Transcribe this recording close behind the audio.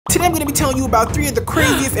Today I'm going to be telling you about 3 of the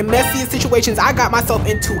craziest and messiest situations I got myself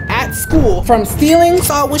into at school, from stealing,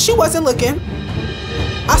 so when she wasn't looking,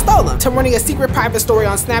 I stole them, to running a secret private story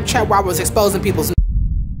on Snapchat where I was exposing people's.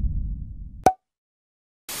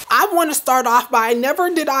 I want to start off by never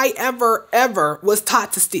did I ever was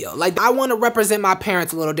taught to steal. Like, I want to represent my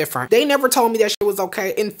parents a little different. They never told me that shit was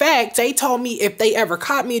okay. In fact, they told me if they ever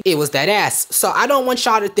caught me, it was that ass. So I don't want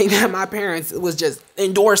y'all to think that my parents was just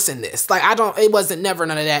endorsing this. Like, it wasn't never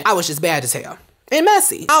none of that. I was just bad as hell. And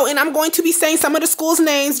messy. Oh, and I'm going to be saying some of the school's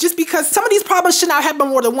names just because some of these problems should not happen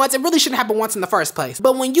more than once. It really shouldn't happen once in the first place.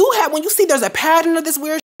 But when you see there's a pattern of this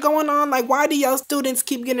weird shit going on, like, why do your students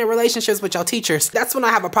keep getting in relationships with your teachers? That's when I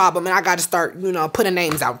have a problem and I gotta start, putting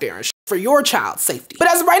names out there and shit for your child's safety. But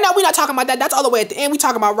as of right now, we're not talking about that. That's all the way at the end. We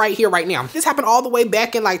talking about right here, right now. This happened all the way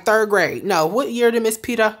back in like 3rd grade. No, what year did Miss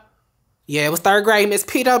Peter? Yeah, it was 3rd grade, Miss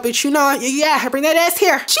Peter, bitch, yeah, bring that ass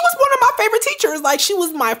here. She was one of my favorite teachers. Like, she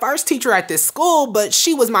was my first teacher at this school, but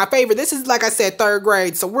she was my favorite. This is, like I said, 3rd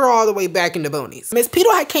grade, so we're all the way back in the boonies. Miss Peter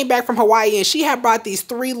had came back from Hawaii, and she had brought these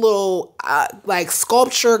 3 little, like,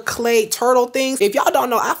 sculpture clay turtle things. If y'all don't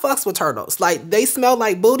know, I fucks with turtles. Like, they smell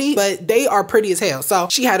like booty, but they are pretty as hell. So,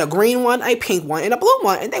 she had a green one, a pink one, and a blue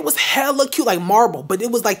one, and they was hella cute, like marble, but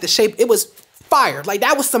it was like the shape, it was fire. Like,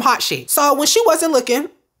 that was some hot shit. So, when she wasn't looking,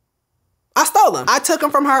 I stole them. I took them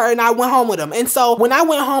from her and I went home with them. And so when I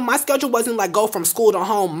went home, my schedule wasn't like go from school to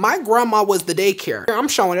home. My grandma was the daycare. I'm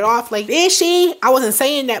showing it off like, fishy. I wasn't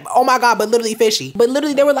saying that, oh my God, but literally fishy. But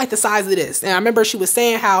literally they were like the size of this. And I remember she was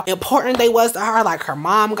saying how important they was to her. Like, her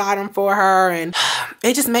mom got them for her. And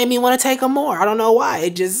it just made me want to take them more. I don't know why.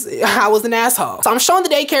 I was an asshole. So I'm showing the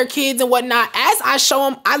daycare kids and whatnot. As I show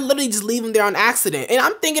them, I literally just leave them there on accident. And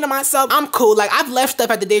I'm thinking to myself, I'm cool. Like, I've left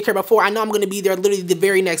stuff at the daycare before. I know I'm going to be there literally the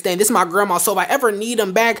very next day. And this is my grandma. So if I ever need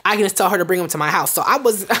them back, I can just tell her to bring them to my house. So I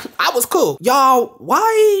was cool. Y'all,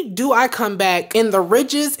 why do I come back in the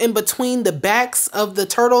ridges in between the backs of the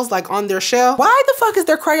turtles, like on their shell? Why the fuck is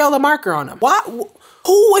there Crayola marker on them? Why?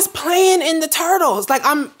 Who was playing in the turtles? Like,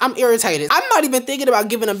 I'm irritated. I'm not even thinking about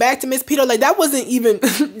giving them back to Miss Peter. Like, that wasn't even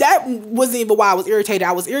why I was irritated.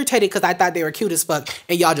 I was irritated because I thought they were cute as fuck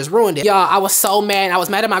and y'all just ruined it. Y'all, I was so mad. I was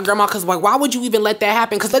mad at my grandma because, like, why would you even let that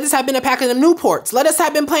happen? Because let us have been a pack of them Newports. Let us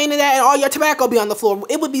have been playing in that and all your tobacco be on the floor.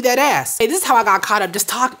 It would be that ass. Hey, this is how I got caught up, just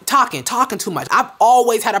talking too much. I've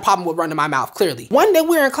always had a problem with running my mouth, clearly. One day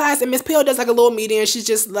we were in class and Miss Peter does like a little meeting and she's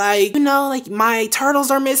just like, like, my turtles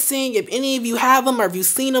are missing. If any of you have them or if you've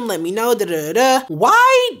seen them, let me know.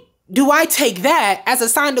 Why do I take that as a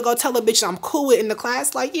sign to go tell a bitch I'm cool with in the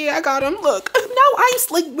class? Like, yeah, I got them. Look, no, I ain't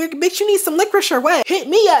slick, bitch. You need some licorice or what? Hit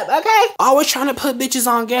me up, okay? Always trying to put bitches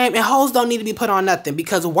on game, and hoes don't need to be put on nothing,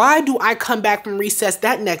 because why do I come back from recess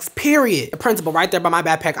that next period? The principal right there by my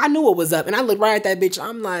backpack. I knew what was up, and I looked right at that bitch.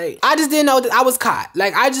 I'm like, I just didn't know that I was caught.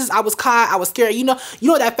 Like, I was caught. I was scared. You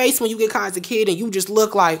know that face when you get caught as a kid and you just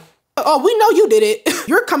look like, oh, we know you did it.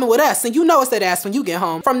 You're coming with us, and you know it's that ass when you get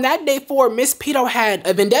home. From that day forward, Miss Peter had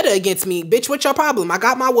a vendetta against me. Bitch, what's your problem? I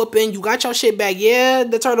got my whooping. You got your shit back. Yeah,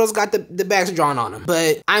 the turtles got the backs drawn on them.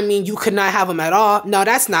 But, I mean, you could not have them at all. No,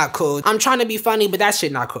 that's not cool. I'm trying to be funny, but that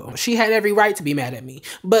shit not cool. She had every right to be mad at me.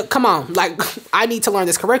 But come on, like, I need to learn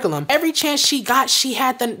this curriculum. Every chance she got, she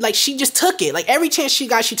had them, like, she just took it. Like, every chance she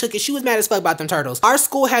got, she took it. She was mad as fuck about them turtles. Our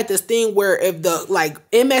school had this thing where if the, like,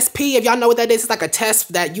 MSP, if y'all know what that is, it's like a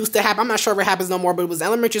test that used to happen. I'm not sure if it happens no more, but it was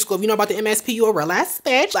elementary school. If you know about the MSP, you a real ass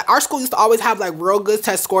bitch. Like, our school used to always have like real good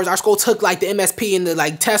test scores. Our school took like the MSP and the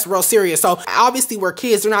like test real serious. So obviously we're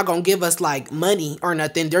kids. They're not gonna give us like money or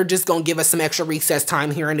nothing. They're just gonna give us some extra recess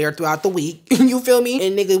time here and there throughout the week. You feel me?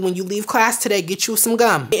 And nigga, when you leave class today, get you some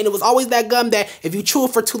gum. And it was always that gum that if you chew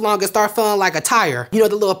it for too long, it start feeling like a tire. You know,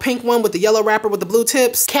 the little pink one with the yellow wrapper with the blue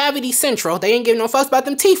tips? Cavity Central. They ain't giving no fuss about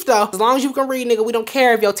them teeth though. As long as you can read, nigga, we don't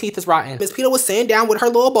care if your teeth is rotten. Miss Peter was sitting down with her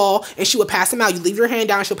little ball and she would pass him out. You leave your hand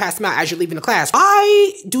down, she'll pass them out as you're leaving the class.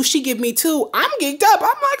 Why do she give me 2? I'm geeked up. I'm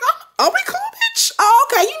like, are we cool, bitch? Oh,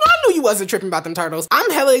 okay. I knew you wasn't tripping about them turtles.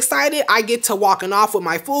 I'm hella excited. I get to walking off with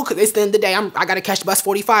my food because it's the end of the day. I gotta catch the bus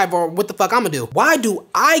 45 or what the fuck I'm gonna do. Why do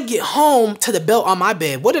I get home to the belt on my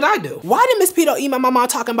bed? What did I do? Why did Miss Peter email my mom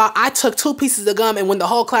talking about I took 2 pieces of gum and when the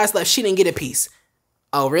whole class left, she didn't get a piece?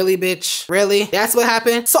 Oh, really, bitch? Really? That's what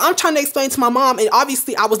happened? So I'm trying to explain to my mom, and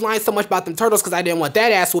obviously I was lying so much about them turtles because I didn't want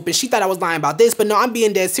that ass whooping. She thought I was lying about this, but no, I'm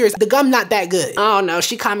being dead serious. The gum not that good. Oh no,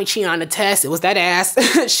 she caught me cheating on the test. It was that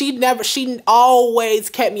ass. She always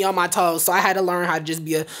kept me on my toes, so I had to learn how to just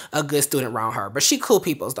be a good student around her. But she cool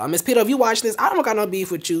peoples though. Miss Peter, if you watch this, I don't got no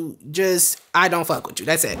beef with you. Just, I don't fuck with you.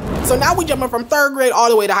 That's it. So now we jumping from 3rd grade all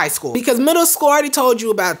the way to high school. Because middle school, I already told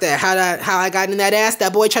you about that. How I got in that ass.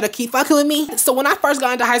 That boy tried to keep fucking with me. So when I first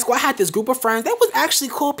got into high school, I had this group of friends. They was actually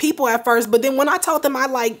cool people at first, but then when I told them I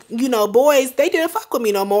like, you know, boys, they didn't fuck with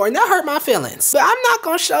me no more, and that hurt my feelings. But I'm not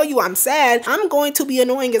gonna show you I'm sad. I'm going to be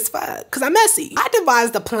annoying as fuck, because I'm messy. I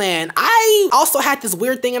devised a plan. I also had this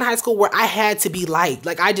weird thing in high school where I had to be liked.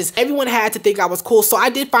 Like, everyone had to think I was cool, so I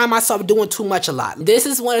did find myself doing too much a lot. This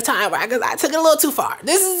is one of the times where I took it a little too far.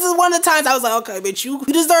 This is one of the times I was like, okay, bitch, you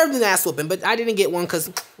deserved an ass whooping, but I didn't get one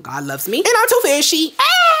because God loves me, and I'm too fishy.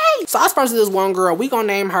 Hey! So I was friends with this one girl. We gonna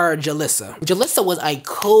name her Jalissa. Jalissa was a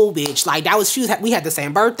cool bitch. Like, we had the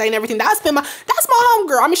same birthday and everything. That's my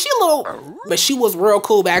homegirl. I mean, she a little, but she was real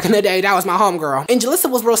cool back in the day. That was my homegirl. And Jalissa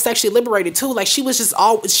was real sexually liberated too. Like, she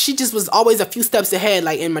just was always a few steps ahead,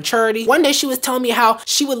 like in maturity. One day she was telling me how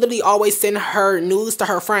she would literally always send her nudes to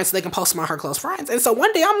her friends so they can post them on her close friends. And so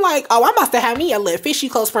one day I'm like, oh, I'm about to have me a little fishy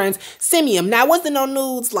close friends send me them. Now, it wasn't no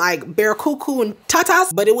nudes like Bear Cuckoo and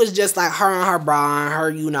Tatas, but it was just like her and her bra and her,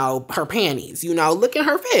 you know, her panties, you know, looking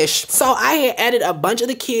her fish. So I had added a bunch of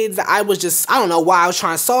the kids that I don't know why I was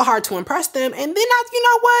trying so hard to impress them. And then you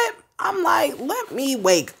know what? I'm like, let me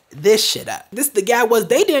wake this shit up. The guy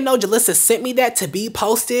they didn't know Jalissa sent me that to be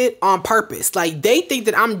posted on purpose. Like, they think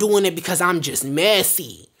that I'm doing it because I'm just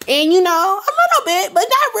messy. And you know, a little bit, but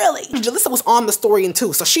not really. Jalissa was on the story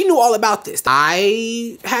too, so she knew all about this.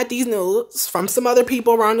 I had these nudes from some other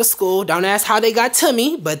people around the school. Don't ask how they got to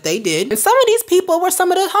me, but they did. And some of these people were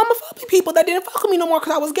some of the homophobic people that didn't fuck with me no more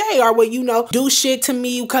because I was gay, or would, you know, do shit to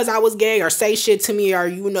me because I was gay, or say shit to me, or,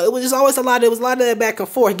 you know, it was just always a lot of that back and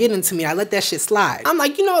forth getting to me. I let that shit slide. I'm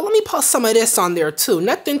like, you know, let me post some of this on there too.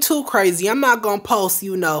 Nothing too crazy. I'm not gonna post,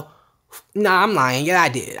 you know. Nah, I'm lying. Yeah, I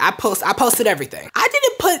did. I posted everything. I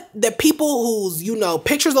didn't put the people whose, you know,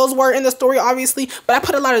 pictures those were in the story, obviously, but I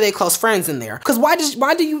put a lot of their close friends in there. Cause why does your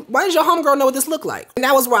homegirl know what this looked like? And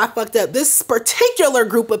that was where I fucked up. This particular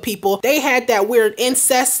group of people, they had that weird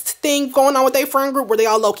incest thing going on with their friend group where they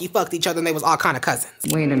all low-key fucked each other and they was all kind of cousins.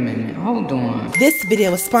 Wait a minute, hold on. This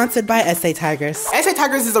video was sponsored by SA Tigers. SA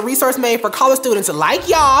Tigers is a resource made for college students like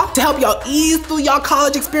y'all to help y'all ease through y'all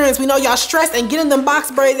college experience. We know y'all stressed and getting them box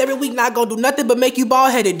braids every week not gonna do nothing but make you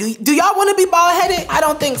bald-headed. Do y'all want to be bald-headed? I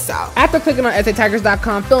don't think so. After clicking on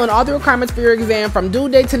SATigers.com, fill in all the requirements for your exam from due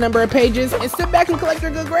date to number of pages, and sit back and collect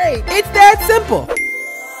your good grade. It's that simple.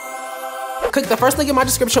 Click the first link in my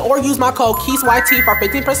description or use my code KEESYT for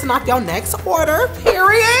 15% off your next order.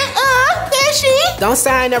 Period. Fishy. Don't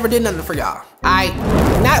say I never did nothing for y'all.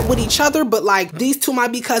 Not with each other, but like these two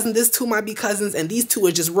might be cousins, this two might be cousins, and these two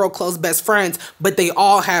are just real close best friends, but they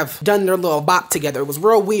all have done their little bop together. It was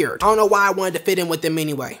real weird. I don't know why I wanted to fit in with them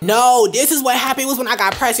anyway. No, this is what happened. It was when I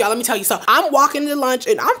got pressed, y'all. Let me tell you. So I'm walking to lunch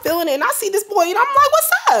and I'm feeling it and I see this boy and I'm like,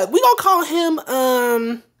 what's up? We gonna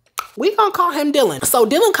call him Dylan. So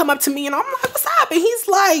Dylan come up to me and I'm like, what's up? And he's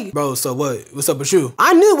like, bro, so what? What's up with you?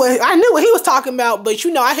 I knew what he was talking about, but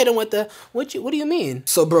you know, I hit him with the, what do you mean?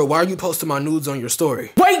 So bro, why are you posting my nudes on your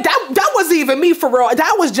story? Wait, that wasn't even me for real.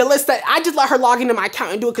 That was Jalissa. I just let her log into my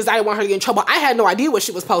account and do it because I didn't want her to get in trouble. I had no idea what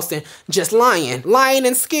she was posting. Just lying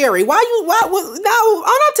and scary. No, own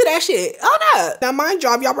up to that shit. Own up. Now mind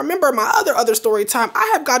y'all, y'all remember my other story time, I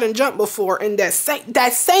have gotten jumped before in that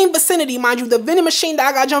same vicinity, mind you. The vending machine that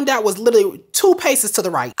I got jumped at was literally 2 paces to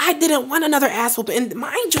the right. I didn't want another ass whooping, and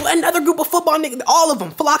mind you, another group of football niggas, all of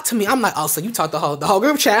them flocked to me. I'm like, oh, so you taught the whole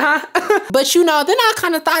group chat, huh? But you know, then I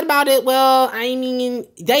kind of thought about it. Well, I mean,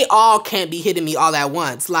 they all can't be hitting me all at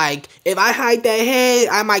once. Like, if I hide that head,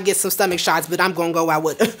 I might get some stomach shots, but I'm gonna go out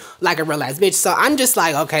with like a real ass bitch. So I'm just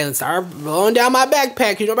like, okay, let's start rolling down my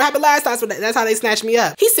backpack. You know what happened last time? So that's how they snatched me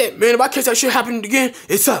up. He said, man, if I catch that shit happening again,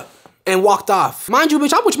 it's up. And walked off. Mind you,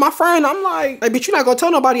 bitch, I'm with my friend. I'm like, hey, bitch, you're not gonna tell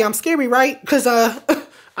nobody I'm scary, right? Cause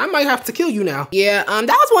I might have to kill you now. Yeah, that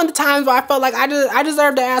was one of the times where I felt like I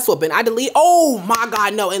deserved the ass whooping. Oh my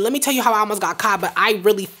God, no. And let me tell you how I almost got caught, but I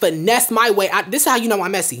really finessed my way out. This is how you know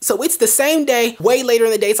I'm messy. So it's the same day, way later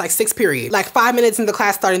in the day, it's like 6th period. Like 5 minutes into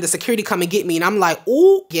class starting, the security come and get me. And I'm like,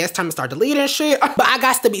 ooh, yeah, it's time to start deleting shit. But I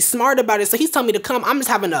got to be smart about it. So he's telling me to come. I'm just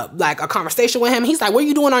having a conversation with him. He's like, what are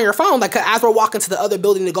you doing on your phone? Like, as we're walking to the other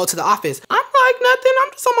building to go to the office. I'm like, nothing.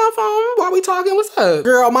 I'm just on my phone. Why we talking? What's up?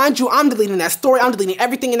 Girl, mind you, I'm deleting that story. I'm deleting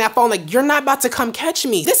everything in that phone. Like, you're not about to come catch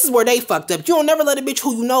me. This is where they fucked up. You don't never let a bitch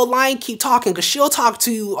who you know lying keep talking, because she'll talk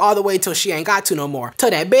to you all the way until she ain't got to no more.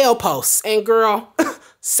 Till that bail posts. And girl,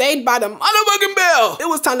 Saved by the motherfucking bell. It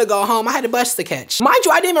was time to go home. I had a bus to catch. Mind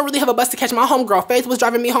you, I didn't even really have a bus to catch. My homegirl Faith was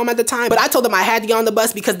driving me home at the time, but I told them I had to get on the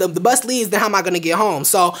bus because the bus leaves, then how am I gonna get home?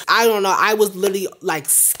 So I don't know, I was literally like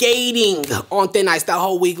skating on thin ice that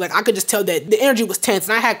whole week. Like I could just tell that the energy was tense,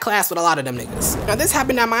 and I had class with a lot of them niggas. Now this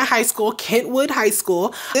happened at my high school, Kentwood High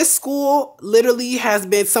School. This school literally has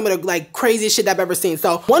been some of the like craziest shit I've ever seen.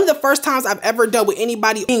 So one of the first times I've ever dealt with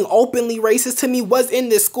anybody being openly racist to me was in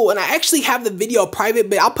this school, and I actually have the video private,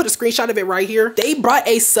 but I'll put a screenshot of it right here. They brought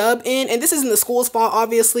a sub in, and this isn't the school's fault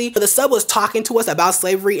obviously, but the sub was talking to us about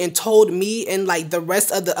slavery and told me and like the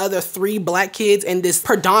rest of the other 3 black kids in this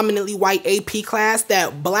predominantly white AP class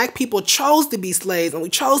that black people chose to be slaves and we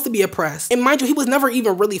chose to be oppressed. And mind you, he was never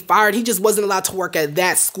even really fired. He just wasn't allowed to work at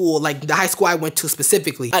that school, like the high school I went to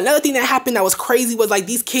specifically. Another thing that happened that was crazy was like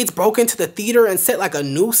these kids broke into the theater and set like a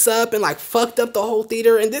noose up and like fucked up the whole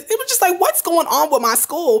theater, and it was just like, what's going on with my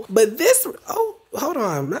school? But this, oh, hold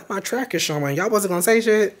on, not my track is showing. Y'all wasn't gonna say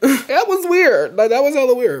shit. That was weird. Like that was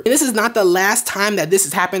hella weird. And this is not the last time that this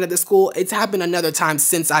has happened at the school. It's happened another time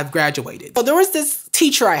since I've graduated. So there was this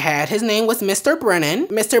teacher I had. His name was Mr. Brennan.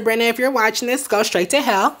 Mr. Brennan, if you're watching this, go straight to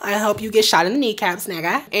hell. I hope you get shot in the kneecaps,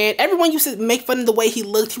 nigga. And everyone used to make fun of the way he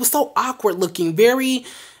looked. He was so awkward looking, very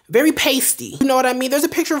pasty. You know what I mean? There's a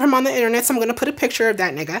picture of him on the internet, so I'm gonna put a picture of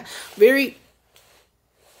that nigga.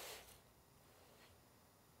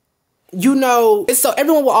 You know, so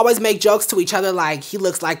everyone will always make jokes to each other like he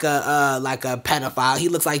looks like a pedophile. He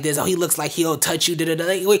looks like this. Oh, he looks like he'll touch you.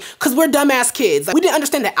 Because we're dumbass kids. Like, we didn't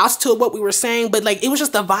understand the ounce to what we were saying, but like it was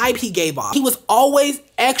just the vibe he gave off. He was always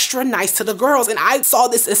extra nice to the girls, and I saw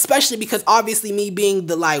this especially because obviously me being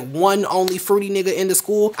the like one only fruity nigga in the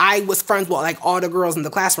school, I was friends with like all the girls in the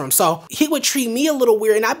classroom. So he would treat me a little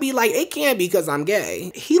weird, and I'd be like, it can't be because I'm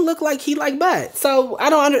gay. He looked like he liked butt, so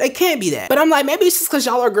it can't be that. But I'm like, maybe it's just because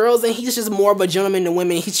y'all are girls and he's just more of a gentleman than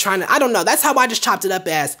women. He's trying to, I don't know. That's how I just chopped it up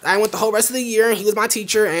as. I went the whole rest of the year and he was my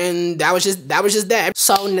teacher, and that was just that.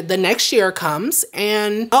 So the next year comes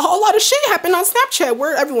and a whole lot of shit happened on Snapchat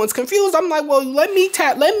where everyone's confused. I'm like, well, let me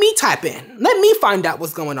type in. Let me find out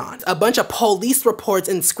what's going on. A bunch of police reports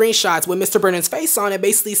and screenshots with Mr. Brennan's face on it,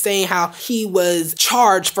 basically saying how he was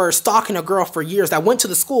charged for stalking a girl for years that went to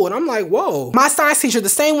the school. And I'm like, whoa. My science teacher, the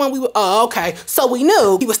same one oh, okay. So we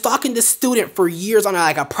knew he was stalking this student for years on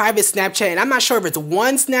like a private Snapchat. And I'm not sure if it's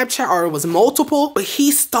one Snapchat or it was multiple, but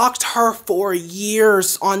he stalked her for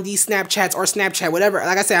years on these Snapchats or Snapchat, whatever.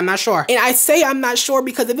 Like I said, I'm not sure. And I say I'm not sure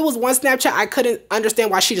because if it was one Snapchat, I couldn't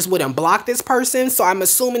understand why she just wouldn't block this person. So I'm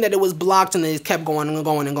assuming that it was blocked and then it kept going and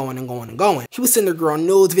going and going and going and going. He was sending the girl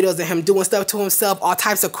nudes, videos of him doing stuff to himself, all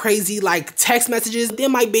types of crazy like text messages.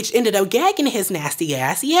 Then my bitch ended up gagging his nasty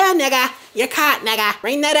ass. Yeah, nigga, you're caught, nigga.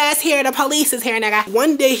 Bring that ass here. The police is here, nigga.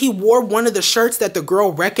 One day he wore one of the shirts that the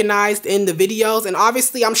girl recognized in the videos, and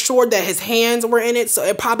obviously I'm sure that his hands were in it, so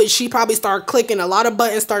she probably started clicking a lot of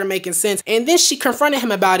buttons, started making sense, and then she confronted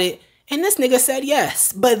him about it. And this nigga said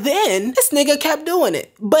yes. But then this nigga kept doing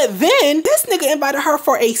it. But then this nigga invited her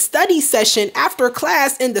for a study session after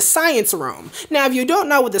class in the science room. Now, if you don't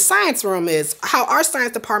know what the science room is, how our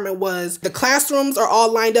science department was, the classrooms are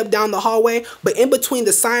all lined up down the hallway, but in between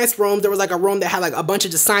the science rooms, there was like a room that had like a bunch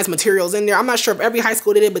of just science materials in there. I'm not sure if every high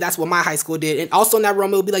school did it, but that's what my high school did. And also in that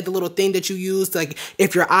room, it would be like the little thing that you use, like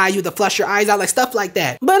if your eye, you have to flush your eyes out, like stuff like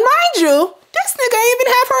that. But mind you, this nigga ain't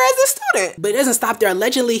even have her as a student. But it doesn't stop there.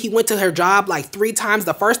 Allegedly, he went to her job like 3 times.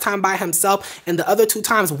 The first time by himself and the other 2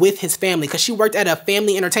 times with his family, because she worked at a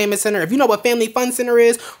family entertainment center. If you know what Family Fun Center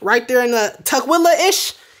is, right there in the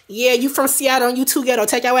Tukwila-ish. Yeah, you from Seattle and you too ghetto.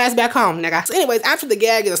 Take your ass back home, nigga. So anyways, after the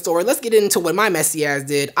gag of the story, let's get into what my messy ass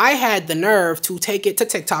did. I had the nerve to take it to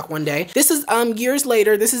TikTok one day. This is years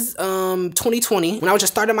later. This is 2020 when I was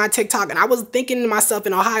just starting my TikTok, and I was thinking to myself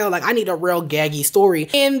in Ohio, like, I need a real gaggy story.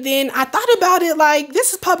 And then I thought about it like,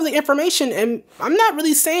 this is public information and I'm not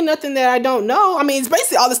really saying nothing that I don't know. I mean, it's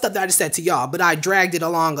basically all the stuff that I just said to y'all, but I dragged it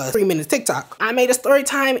along a 3-minute TikTok. I made a story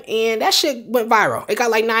time and that shit went viral. It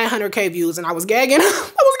got like 900K views and I was gagging.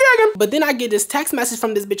 But then I get this text message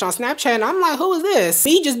from this bitch on Snapchat and I'm like, who is this?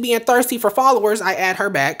 Me just being thirsty for followers, I add her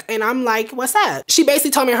back and I'm like, what's that? She basically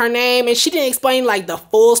told me her name and she didn't explain like the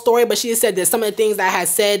full story, but she just said that some of the things I had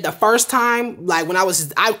said the first time, like when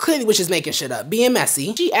I clearly was just making shit up, being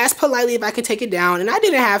messy. She asked politely if I could take it down and I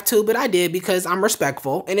didn't have to, but I did because I'm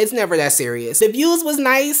respectful and it's never that serious. The views was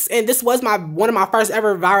nice and this was one of my first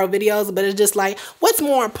ever viral videos, but it's just like, what's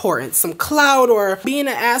more important? Some clout or being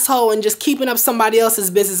an asshole and just keeping up somebody else's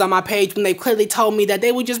business? business on my page when they clearly told me that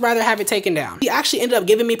they would just rather have it taken down. She actually ended up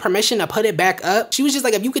giving me permission to put it back up. She was just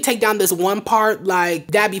like, if you could take down this one part, like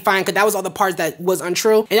that'd be fine, because that was all the parts that was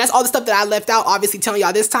untrue. And that's all the stuff that I left out, obviously telling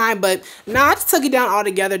y'all this time, but nah, I just took it down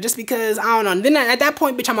altogether just because, I don't know. And then at that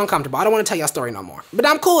point, bitch, I'm uncomfortable. I don't want to tell y'all story no more. But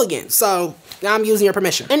I'm cool again, so now I'm using your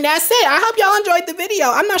permission. And that's it. I hope y'all enjoyed the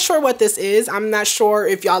video. I'm not sure what this is. I'm not sure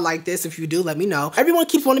if y'all like this. If you do, let me know. Everyone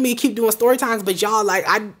keeps wanting me to keep doing story times, but y'all, like,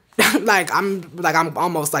 I'm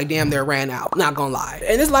almost like damn near ran out, not gonna lie.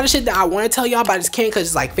 And there's a lot of shit that I want to tell y'all, but I just can't because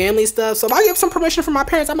it's like family stuff. So if I get some permission from my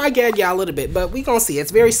parents, I might gag y'all a little bit, but we gonna see.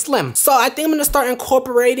 It's very slim. So I think I'm gonna start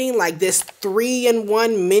incorporating like this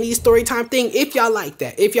 3-in-1 mini story time thing if y'all like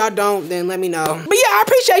that. If y'all don't, then let me know. But yeah, I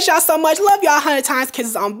appreciate y'all so much. Love y'all 100 times.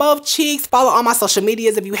 Kisses on both cheeks. Follow all my social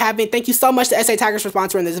medias if you haven't. Thank you so much to SA Tigers for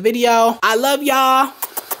sponsoring this video. I love y'all.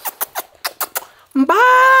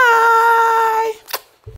 Bye.